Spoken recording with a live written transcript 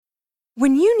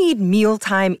When you need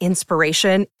mealtime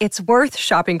inspiration, it's worth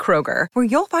shopping Kroger, where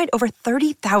you'll find over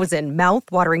 30,000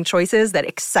 mouth-watering choices that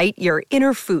excite your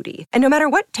inner foodie. And no matter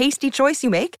what tasty choice you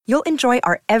make, you'll enjoy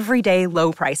our everyday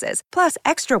low prices, plus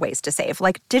extra ways to save,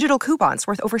 like digital coupons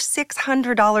worth over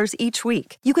 $600 each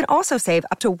week. You can also save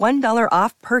up to $1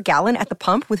 off per gallon at the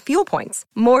pump with fuel points.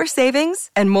 More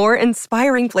savings and more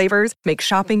inspiring flavors make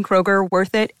shopping Kroger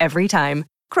worth it every time.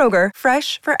 Kroger,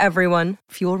 fresh for everyone.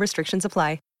 Fuel restrictions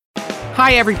apply.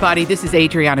 Hi, everybody. This is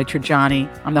Adriana Trajani.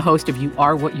 I'm the host of You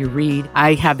Are What You Read.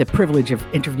 I have the privilege of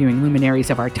interviewing luminaries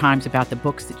of our times about the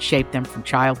books that shaped them from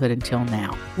childhood until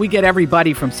now. We get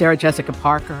everybody from Sarah Jessica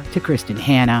Parker to Kristen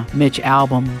Hanna, Mitch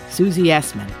Albom, Susie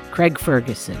Essman, Craig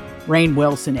Ferguson, Rainn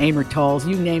Wilson, Amor Tolls,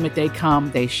 you name it, they come,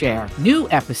 they share. New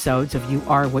episodes of You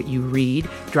Are What You Read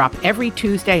drop every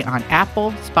Tuesday on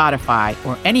Apple, Spotify,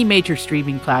 or any major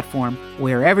streaming platform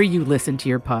wherever you listen to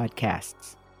your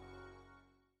podcasts.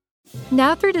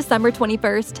 Now through December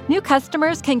 21st, new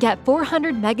customers can get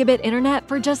 400 megabit internet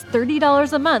for just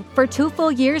 $30 a month for 2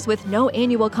 full years with no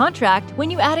annual contract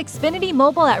when you add Xfinity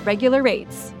Mobile at regular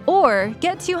rates. Or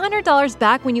get $200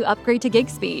 back when you upgrade to gig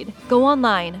speed. Go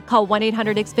online, call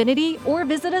 1-800-XFINITY, or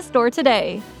visit a store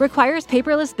today. Requires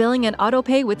paperless billing and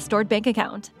autopay with stored bank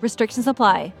account. Restrictions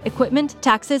apply. Equipment,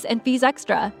 taxes, and fees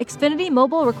extra. Xfinity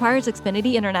Mobile requires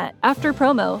Xfinity Internet. After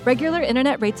promo, regular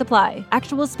internet rates apply.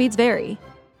 Actual speeds vary.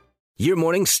 Your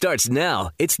morning starts now.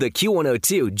 It's the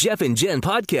Q102 Jeff and Jen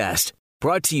podcast,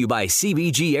 brought to you by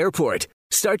CBG Airport.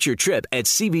 Start your trip at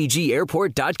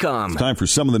CBGAirport.com. It's time for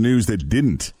some of the news that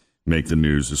didn't make the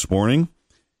news this morning.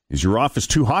 Is your office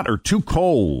too hot or too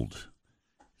cold?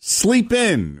 Sleep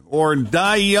in or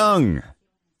die young.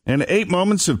 And 8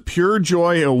 moments of pure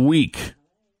joy a week.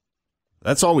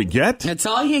 That's all we get? That's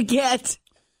all you get.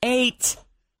 8.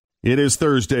 It is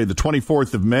Thursday, the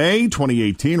 24th of May,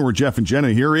 2018. We're Jeff and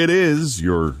Jenna. Here it is,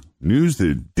 your news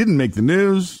that didn't make the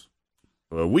news,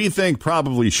 but we think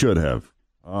probably should have.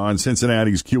 On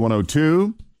Cincinnati's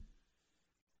Q102,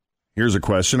 here's a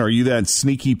question. Are you that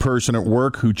sneaky person at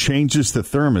work who changes the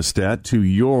thermostat to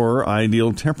your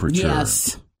ideal temperature?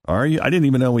 Yes. Are you? I didn't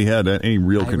even know we had any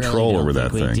real control over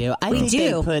that thing. Do. I think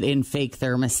they put in fake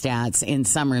thermostats in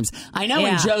some rooms. I know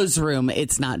in Joe's room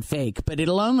it's not fake, but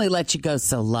it'll only let you go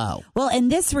so low. Well, in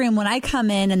this room, when I come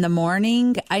in the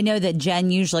morning, I know that Jen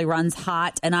usually runs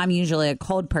hot and I'm usually a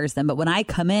cold person. But when I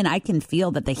come in, I can feel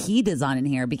that the heat is on in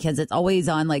here because it's always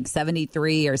on like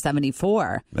 73 or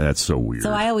 74. That's so weird.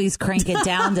 So I always crank it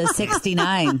down to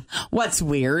 69. What's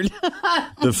weird?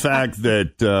 The fact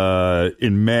that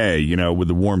in May, you know, with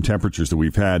the warm temperatures that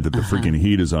we've had, that the freaking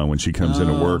heat is on when she comes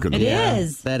into work. It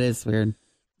is. That is weird.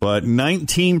 But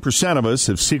 19% of us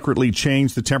have secretly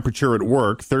changed the temperature at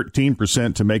work,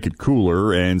 13% to make it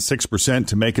cooler, and 6%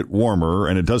 to make it warmer.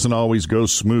 And it doesn't always go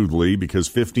smoothly because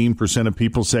 15% of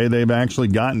people say they've actually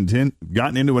gotten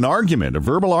into an argument, a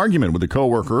verbal argument with a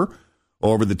coworker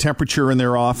over the temperature in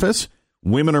their office.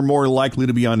 Women are more likely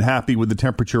to be unhappy with the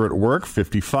temperature at work.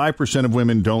 55% of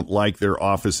women don't like their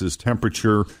office's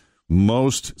temperature.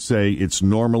 Most say it's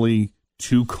normally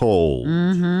too cold.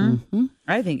 Mm-hmm.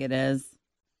 I think it is.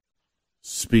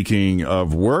 Speaking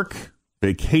of work,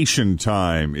 vacation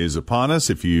time is upon us.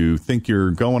 If you think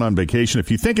you're going on vacation,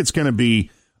 if you think it's going to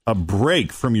be a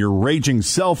break from your raging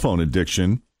cell phone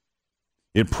addiction,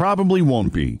 it probably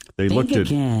won't be. Think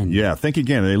again. Think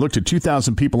again. They looked at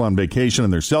 2,000 people on vacation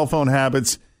and their cell phone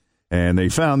habits, and they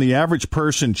found the average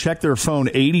person checked their phone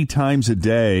 80 times a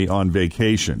day on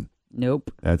vacation.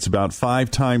 Nope. That's about 5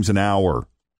 times an hour.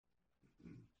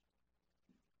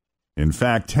 In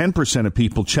fact, 10% of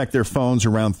people check their phones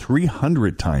around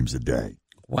 300 times a day.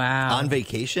 Wow. On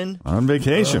vacation? On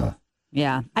vacation.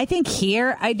 Yeah. I think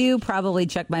here I do probably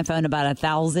check my phone about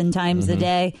 1,000 times a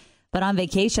day. But on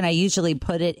vacation, I usually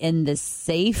put it in the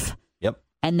safe. Yep.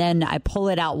 And then I pull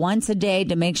it out once a day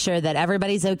to make sure that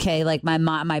everybody's okay. Like my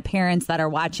mom, my parents that are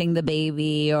watching the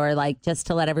baby, or like just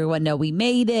to let everyone know we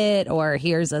made it, or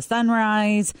here's a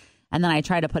sunrise. And then I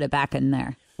try to put it back in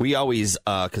there. We always,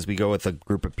 because we go with a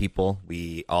group of people,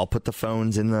 we all put the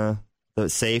phones in the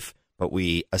safe, but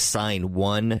we assign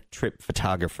one trip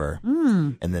photographer.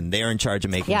 And then they're in charge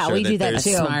of making sure we do that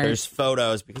too. There's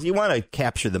photos, because you want to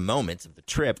capture the moments of the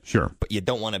trip. Sure. But you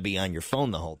don't want to be on your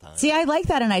phone the whole time. See, I like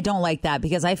that and I don't like that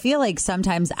because I feel like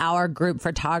sometimes our group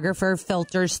photographer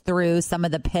filters through some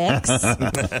of the pics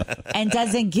and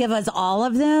doesn't give us all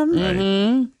of them.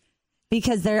 Right.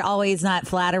 because they're always not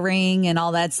flattering and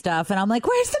all that stuff. And I'm like,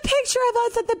 where's the picture of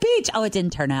us at the beach? Oh, it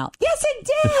didn't turn out. Yes, it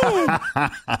did.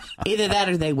 Either that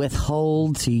or they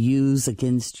withhold to use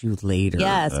against you later.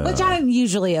 Yes, which I'm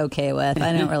usually okay with.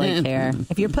 I don't really care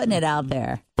if you're putting it out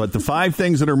there. But the 5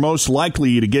 things that are most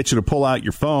likely to get you to pull out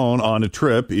your phone on a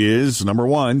trip is, number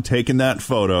 1, taking that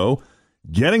photo,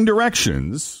 getting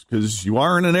directions, because you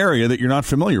are in an area that you're not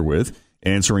familiar with,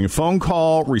 answering a phone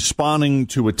call, responding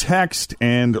to a text,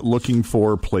 and looking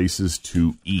for places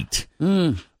to eat.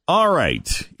 All right.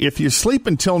 If you sleep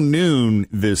until noon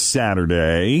this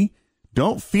Saturday,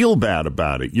 don't feel bad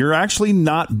about it. You're actually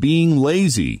not being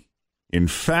lazy. In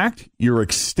fact, you're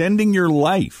extending your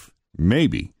life.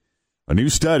 Maybe. A new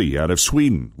study out of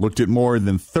Sweden looked at more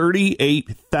than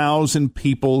 38,000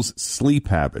 people's sleep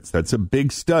habits. That's a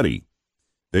big study.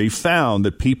 They found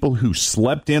that people who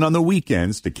slept in on the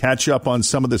weekends to catch up on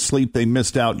some of the sleep they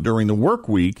missed out during the work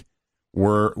week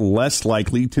were less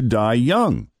likely to die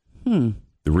young. The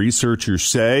researchers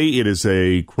say it is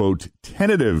a, quote,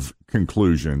 tentative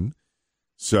conclusion,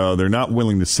 so they're not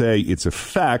willing to say it's a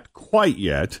fact quite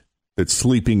yet that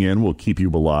sleeping in will keep you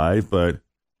alive, but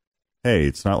hey,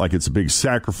 it's not like it's a big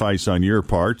sacrifice on your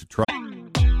part to try.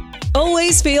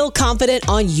 Always feel confident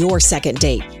on your second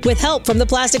date. With help from the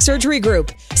Plastic Surgery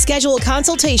Group. Schedule a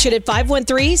consultation at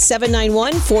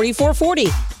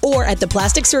 513-791-4440 or at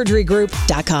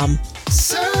theplasticsurgerygroup.com.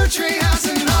 Surgery has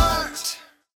an art.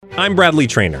 I'm Bradley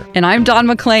Trainer. And I'm Don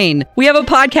McClain. We have a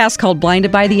podcast called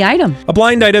Blinded by the Item. A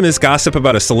blind item is gossip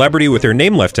about a celebrity with their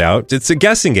name left out. It's a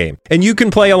guessing game, and you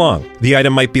can play along. The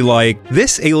item might be like,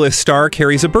 this A-list star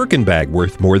carries a Birkin bag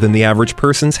worth more than the average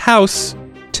person's house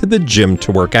to the gym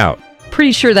to work out.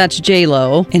 Pretty sure that's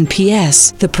J-Lo. And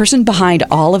P.S. the person behind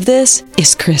all of this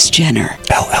is Kris Jenner,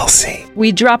 LLC.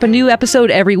 We drop a new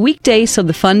episode every weekday so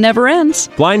the fun never ends.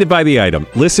 Blinded by the Item.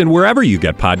 Listen wherever you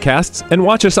get podcasts and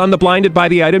watch us on the Blinded by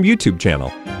the Item YouTube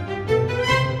channel.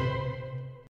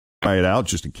 Try it out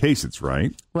just in case it's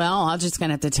right. Well, I'm just going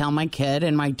to have to tell my kid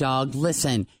and my dog,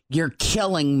 listen, you're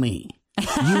killing me.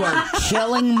 You are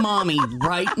killing mommy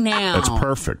right now. That's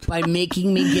perfect. By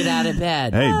making me get out of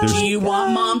bed. Hey, do you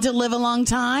want mom to live a long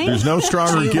time? There's no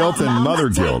stronger guilt than mother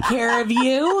guilt. Take care of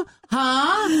you?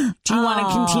 Huh? Do you want to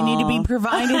continue to be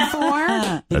provided for?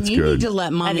 Then That's you good. need to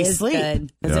let mommy sleep.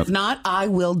 Because if not, I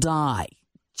will die.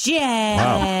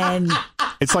 Jen. Wow.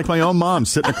 It's like my own mom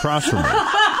sitting across from me.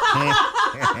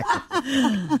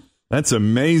 That's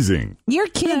amazing. Your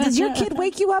kid, does your kid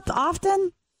wake you up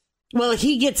often? Well,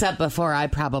 he gets up before I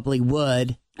probably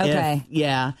would. Okay.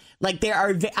 Yeah. Like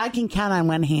I can count on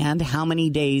one hand how many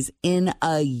days in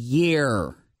a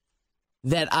year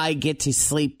that I get to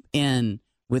sleep in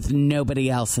with nobody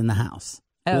else in the house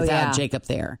without Jacob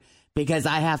there. Because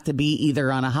I have to be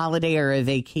either on a holiday or a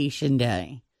vacation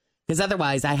day. Because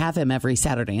otherwise, I have him every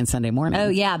Saturday and Sunday morning. Oh,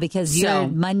 yeah, because your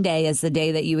Monday is the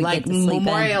day that you would get to sleep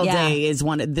Memorial in. Day is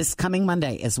this coming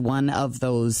Monday is one of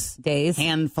those days,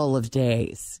 handful of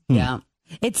days. Yeah.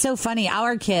 It's so funny.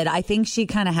 Our kid, I think she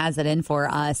kind of has it in for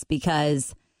us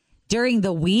because during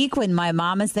the week when my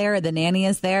mom is there or the nanny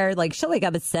is there, like she'll wake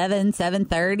up at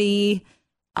 7:30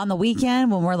 on the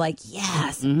weekend when we're like,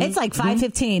 yes. It's like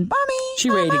 5:15. Mommy. She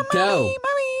ready to go.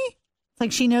 Mommy. It's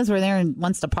like she knows we're there and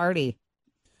wants to party.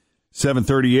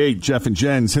 7:38, Jeff and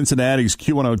Jen, Cincinnati's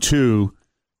Q102.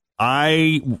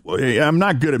 I'm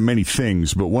not good at many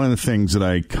things, but one of the things that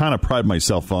I kind of pride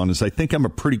myself on is I think I'm a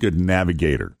pretty good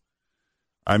navigator.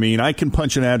 I mean, I can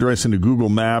punch an address into Google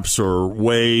Maps or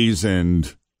Waze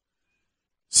and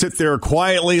sit there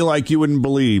quietly like you wouldn't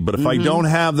believe. But if I don't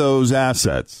have those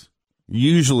assets,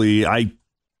 usually I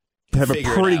have a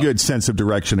pretty good sense of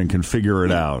direction and can figure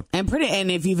it out.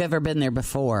 And if you've ever been there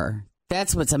before,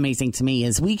 that's what's amazing to me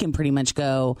is we can pretty much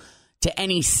go to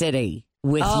any city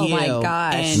with you. Oh, my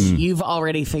gosh. And you've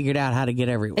already figured out how to get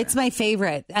everywhere. It's my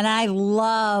favorite. And I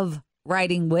love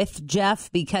riding with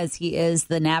Jeff because he is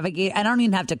the navigator. I don't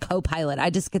even have to co-pilot.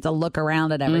 I just get to look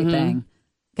around at everything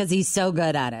because he's so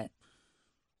good at it.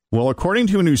 Well, according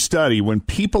to a new study, when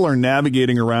people are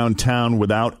navigating around town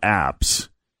without apps,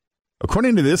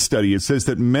 according to this study, it says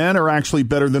that men are actually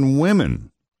better than women.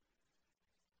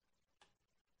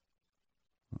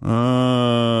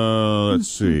 Let's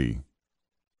see.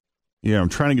 Yeah, I'm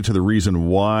trying to get to the reason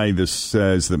why this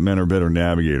says that men are better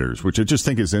navigators, which I just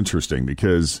think is interesting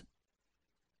because,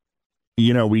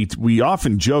 you know, we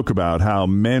often joke about how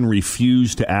men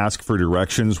refuse to ask for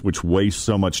directions, which waste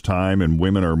so much time, and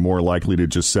women are more likely to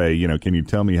just say, you know, can you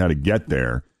tell me how to get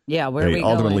there? Yeah, where are we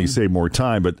ultimately going? Save more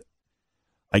time. But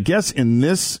I guess in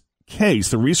this case,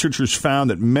 the researchers found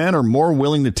that men are more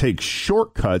willing to take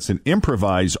shortcuts and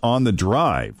improvise on the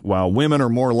drive, while women are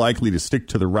more likely to stick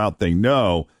to the route they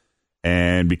know.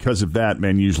 And because of that,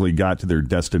 men usually got to their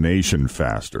destination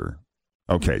faster.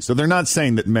 Okay, so they're not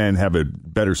saying that men have a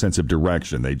better sense of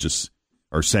direction. They just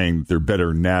are saying they're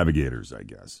better navigators, I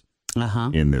guess,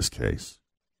 in this case.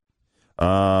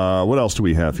 What else do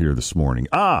we have here this morning?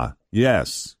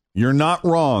 Yes, you're not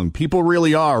wrong. People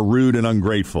really are rude and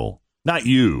ungrateful. Not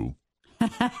you,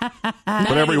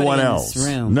 but everyone else.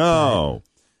 No.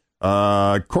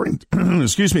 According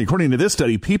to this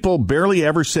study, people barely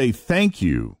ever say thank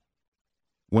you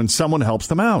when someone helps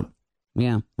them out.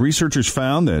 Yeah. Researchers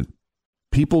found that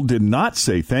people did not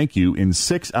say thank you in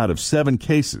 6 out of 7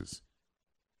 cases.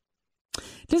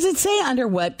 Does it say under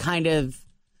what kind of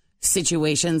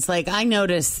situations? Like, I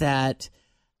noticed that,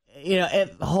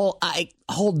 I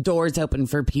hold doors open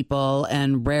for people,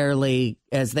 and rarely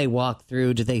as they walk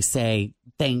through do they say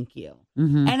thank you.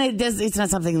 Mm-hmm. And it's not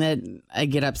something that I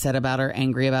get upset about or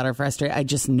angry about or frustrated. I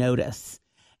just notice.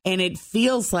 And it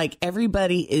feels like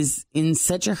everybody is in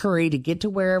such a hurry to get to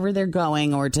wherever they're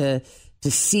going, or to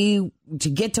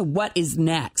get to what is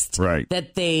next, right,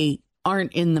 that they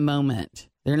aren't in the moment.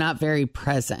 They're not very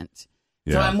present.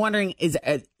 Yeah. So I'm wondering,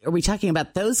 are we talking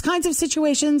about those kinds of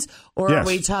situations, or yes, are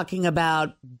we talking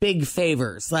about big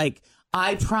favors? Like,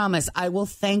 I promise I will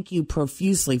thank you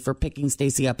profusely for picking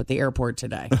Stacy up at the airport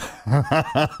today.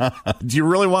 Do you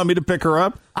really want me to pick her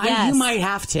up? Yes. You might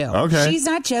have to. Okay. She's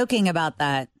not joking about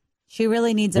that. She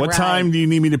really needs a What ride. time do you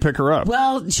need me to pick her up?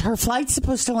 Well, her flight's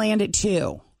supposed to land at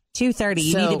 2. 2:30.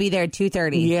 You need to be there at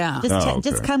 2:30. Yeah.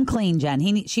 Just come clean,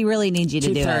 Jen. She really needs you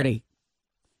to do it. 2:30.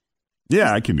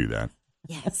 Yeah, I can do that.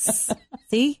 Yes.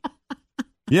 See?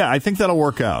 Yeah, I think that'll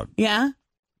work out. Yeah?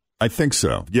 I think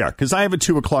so. Yeah, because I have a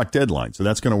 2:00 deadline, so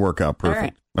that's going to work out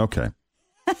perfect. All right. Okay.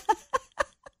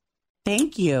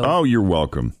 Thank you. Oh, you're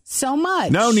welcome. So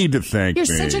much. No need to thank me. You're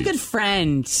such a good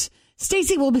friend.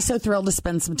 Stacy will be so thrilled to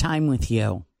spend some time with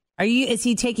you. Is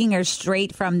he taking her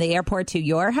straight from the airport to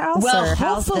your house? Well, or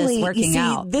how's hopefully, this working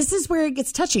out? This is where it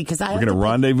gets touchy, because we're going to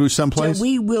rendezvous someplace.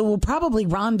 We will probably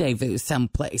rendezvous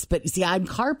someplace. But see, I'm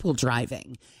carpool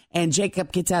driving, and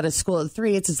Jacob gets out of school at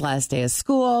 3. It's his last day of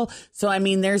school. So, I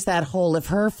mean, there's that whole, if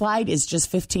her flight is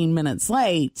just 15 minutes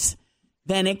late,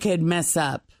 then it could mess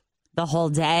up the whole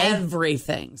day.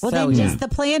 Everything. Well, so, then the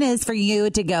plan is for you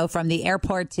to go from the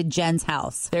airport to Jen's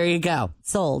house. There you go.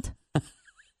 Sold.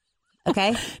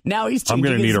 Okay. Now he's I'm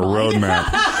going to need a roadmap.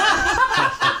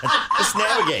 Just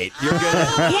navigate. You're good.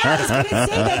 Yeah, I was going to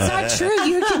say that's not true.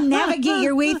 You can navigate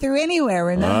your way through anywhere.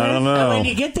 Remember? I don't know. And when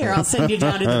you get there, I'll send you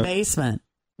down to the basement.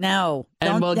 No,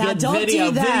 and we'll get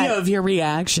video of your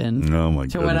reaction. Oh my to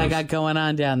goodness. what I got going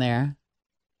on down there.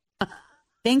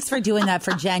 Thanks for doing that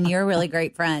for Jen. You're a really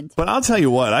great friend. But I'll tell you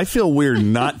what, I feel weird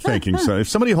not thanking somebody. If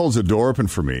somebody holds a door open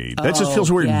for me, that just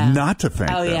feels weird not to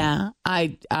thank them. Oh, yeah.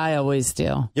 I always do.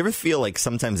 You ever feel like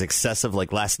sometimes excessive?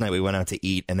 Like last night we went out to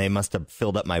eat and they must have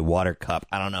filled up my water cup,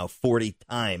 40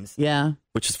 times. Yeah.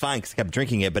 Which is fine because I kept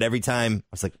drinking it. But every time I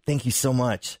was like, thank you so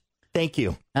much. Thank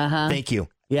you. Uh-huh. Thank you.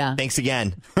 Yeah. Thanks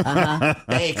again. Uh-huh.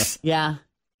 Thanks. Yeah.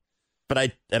 But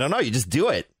I don't know. You just do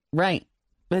it. Right.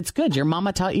 But it's good. Your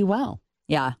mama taught you well.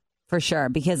 Yeah, for sure.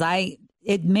 Because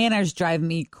manners drive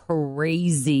me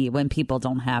crazy when people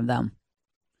don't have them.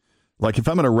 Like if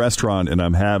I'm in a restaurant and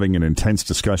I'm having an intense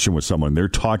discussion with someone, they're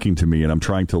talking to me and I'm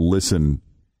trying to listen,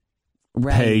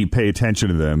 pay attention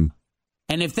to them.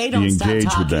 And if they don't stop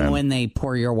talking when they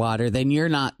pour your water, then you're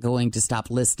not going to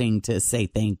stop listening to say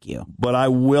thank you. But I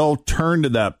will turn to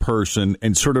that person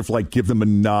and sort of like give them a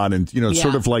nod and,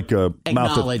 sort of like a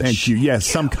mouth of thank you. Yes,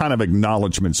 some kind of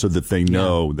acknowledgement so that they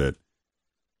know that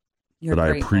I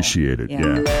appreciate it. Yeah.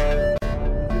 Did they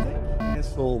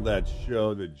cancel that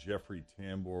show that Jeffrey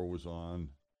Tambor was on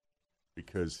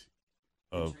because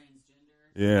of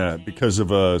because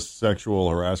of a sexual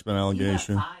harassment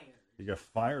allegation? He got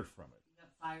fired from it.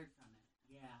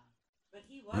 But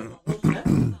he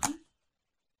was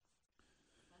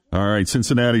All right,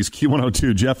 Cincinnati's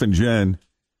Q102, Jeff and Jen.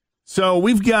 So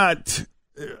I've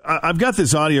got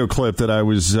this audio clip that I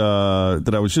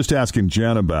was just asking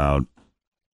Jen about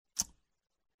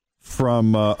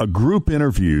from a group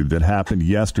interview that happened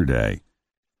yesterday.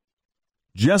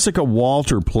 Jessica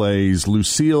Walter plays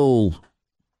Lucille.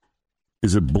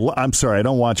 Is it? I'm sorry, I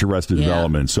don't watch Arrested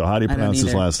Development. So how do you pronounce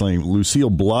his last name?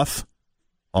 Lucille Bluth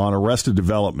on Arrested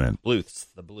Development. Bluths.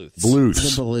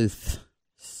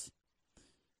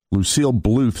 Lucille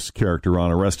Bluth's character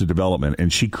on Arrested Development,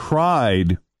 and she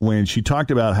cried when she talked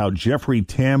about how Jeffrey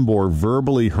Tambor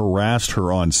verbally harassed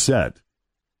her on set.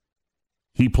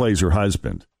 He plays her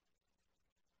husband.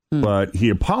 But he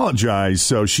apologized,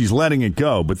 so she's letting it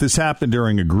go. But this happened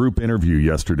during a group interview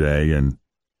yesterday, and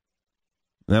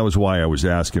that was why I was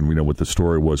asking, what the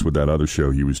story was with that other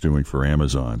show he was doing for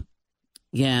Amazon.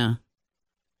 Yeah.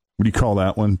 What do you call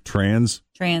that one? Trans?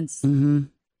 Trans. Mm-hmm.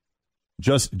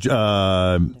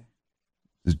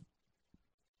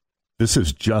 This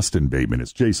is Justin Bateman.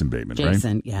 It's Jason Bateman, right?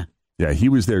 Jason, yeah. Yeah, he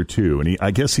was there too, and I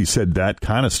guess he said that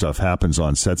kind of stuff happens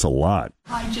on sets a lot.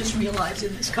 I just realized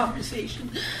in this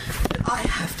conversation that I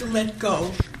have to let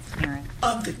go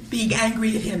of being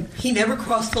angry at him. He never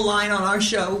crossed the line on our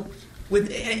show with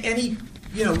any,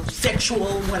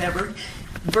 sexual whatever.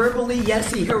 Verbally,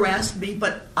 yes, he harassed me,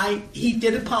 but he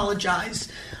did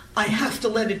apologize. I have to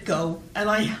let it go, and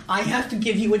I have to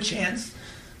give you a chance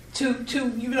to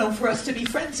for us to be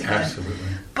friends again. Absolutely.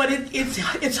 But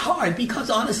it's hard because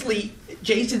honestly,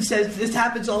 Jason says this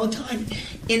happens all the time.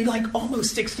 In like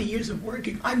almost 60 years of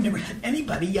working, I've never had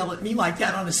anybody yell at me like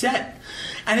that on a set,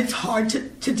 and it's hard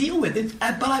to deal with it.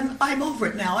 But I'm over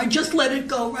it now. I just let it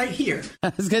go right here.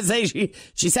 I was gonna say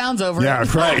she sounds over it. Yeah,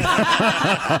 right.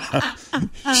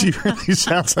 She really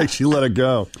sounds like she let it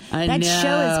go. That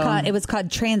show was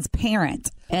called Transparent.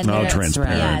 And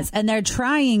Transparent. Yes, and they're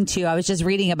trying to. I was just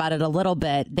reading about it a little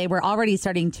bit. They were already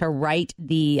starting to write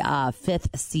the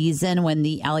 5th season when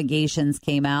the allegations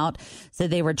came out. So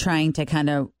they were trying to kind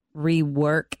of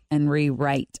rework and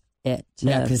rewrite it.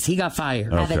 Yeah, because he got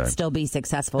fired. Have it still be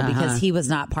successful because he was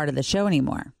not part of the show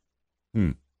anymore.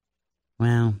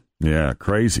 Wow. Yeah,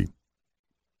 crazy.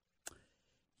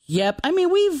 Yep. I mean,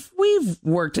 we've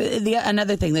worked.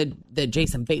 Another thing that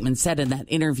Jason Bateman said in that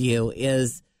interview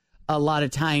is, a lot of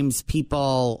times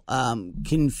people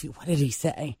what did he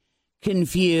say?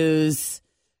 Confuse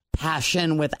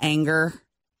passion with anger.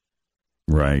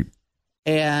 Right.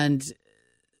 And,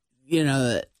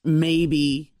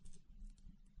 maybe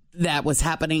that was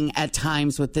happening at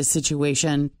times with this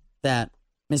situation, that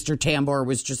Mr. Tambor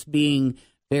was just being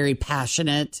very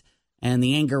passionate, and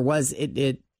the anger was,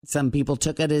 some people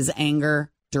took it as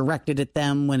anger directed at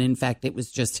them when in fact it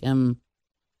was just him.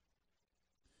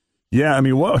 Yeah, I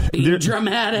mean,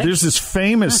 dramatic. There's this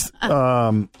famous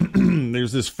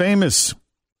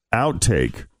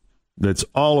outtake that's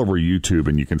all over YouTube,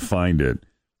 and you can find it,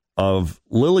 of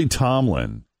Lily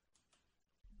Tomlin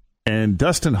and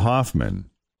Dustin Hoffman,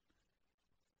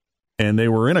 and they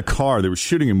were in a car. They were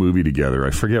shooting a movie together.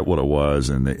 I forget what it was,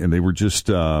 and they were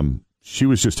just she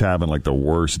was just having like the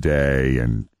worst day,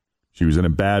 and she was in a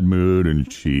bad mood, and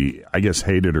she, I guess,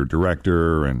 hated her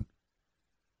director, and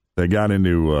they got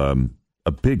into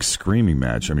a big screaming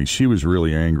match. I mean, she was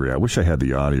really angry. I wish I had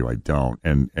the audio. I don't.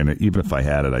 And even if I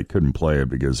had it, I couldn't play it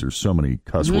because there's so many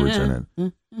cuss words in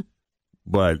it.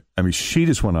 But, I mean, she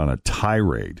just went on a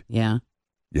tirade. Yeah.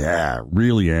 Yeah,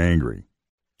 really angry.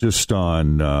 Just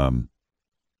on,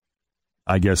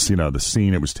 I guess, the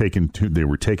scene, it was they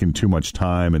were taking too much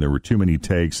time and there were too many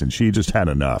takes, and she just had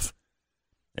enough.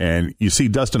 And you see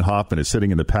Dustin Hoffman is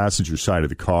sitting in the passenger side of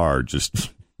the car,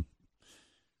 just...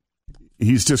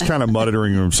 He's just kind of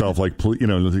muttering to himself, like, please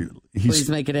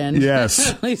make it end.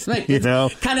 Yes. Please make it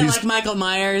end. Kind of like Michael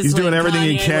Myers. He's doing everything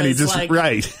he can. He just,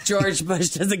 right. George Bush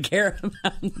doesn't care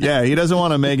about him. Yeah, he doesn't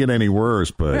want to make it any worse,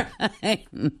 but. Right.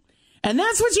 And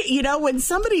that's what when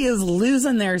somebody is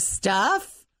losing their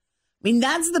stuff, I mean,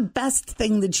 that's the best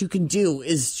thing that you can do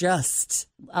is just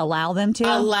allow them to.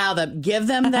 Give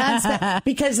them that stuff.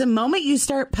 Because the moment you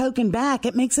start poking back,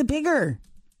 it makes it bigger.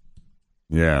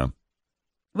 Yeah.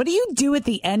 What do you do at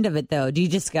the end of it, though? Do you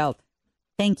just go,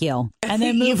 thank you, and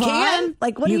then move on?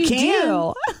 Like, what do you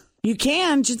do? You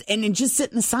can just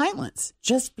sit in the silence.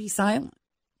 Just be silent.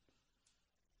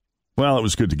 Well, it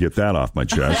was good to get that off my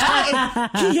chest.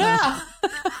 Yeah.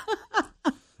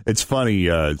 It's funny,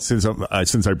 since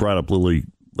I brought up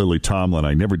Lily Tomlin,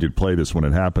 I never did play this when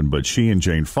it happened, but she and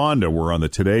Jane Fonda were on the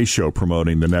Today Show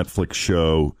promoting the Netflix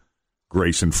show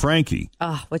Grace and Frankie.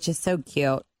 Oh, which is so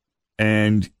cute.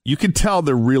 And you can tell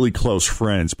they're really close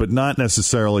friends, but not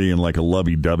necessarily in like a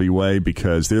lovey-dovey way,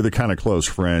 because they're the kind of close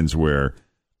friends where,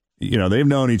 they've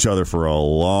known each other for a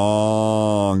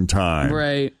long time.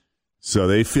 Right. So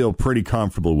they feel pretty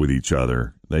comfortable with each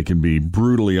other. They can be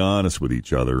brutally honest with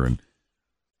each other. And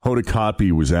Hoda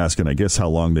Kotb was asking, I guess, how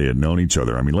long they had known each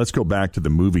other. I mean, let's go back to the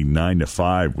movie 9 to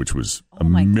 5, which was a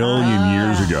million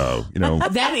years ago.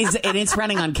 That is, and it's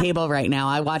running on cable right now.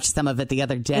 I watched some of it the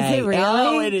other day. Is it really?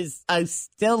 Oh, it is. I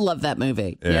still love that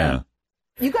movie. Yeah.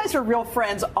 You guys are real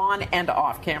friends on and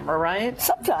off camera, right?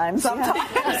 Sometimes. How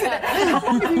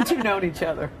long have you two known each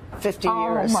other? 50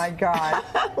 years. Oh, my God.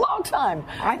 Long time.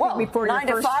 I think before your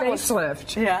first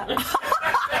facelift. Yeah. Wait,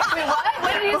 what?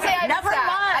 What did you say? Never mind.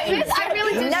 I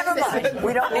really did. Never mind.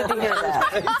 We don't need to hear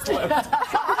that.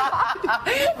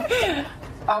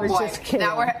 Oh boy!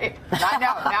 Now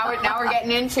we're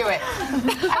getting into it.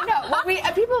 I know. Well,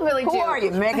 people really do. Who are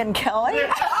you, Megyn Kelly?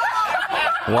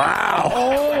 Wow.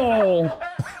 Oh.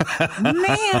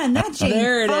 Man, that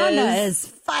Jane Fonda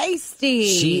is feisty.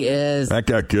 She is. That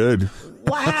got good.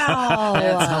 Wow.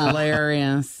 That's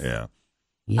hilarious. Yeah.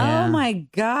 Oh my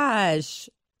gosh.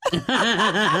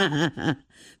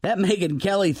 That Megyn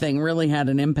Kelly thing really had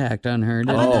an impact on her,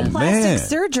 didn't About it? the plastic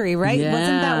surgery, right? Yeah.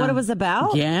 Wasn't that what it was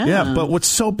about? Yeah. Yeah, but what's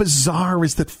so bizarre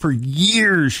is that for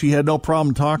years she had no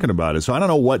problem talking about it. So I don't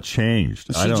know what changed.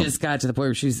 She just got to the point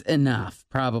where she's enough,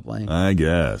 probably. I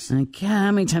guess. Like, God,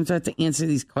 how many times do I have to answer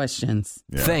these questions?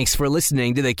 Yeah. Thanks for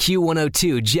listening to the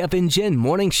Q102 Jeff and Jen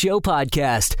Morning Show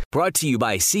podcast, brought to you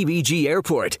by CBG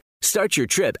Airport. Start your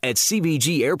trip at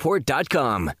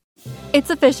CBGAirport.com. It's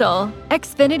official.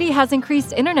 Xfinity has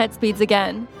increased internet speeds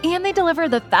again, and they deliver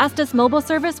the fastest mobile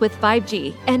service with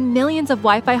 5G and millions of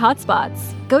Wi-Fi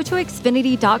hotspots. Go to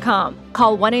Xfinity.com,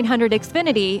 call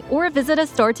 1-800-XFINITY, or visit a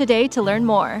store today to learn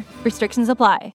more. Restrictions apply.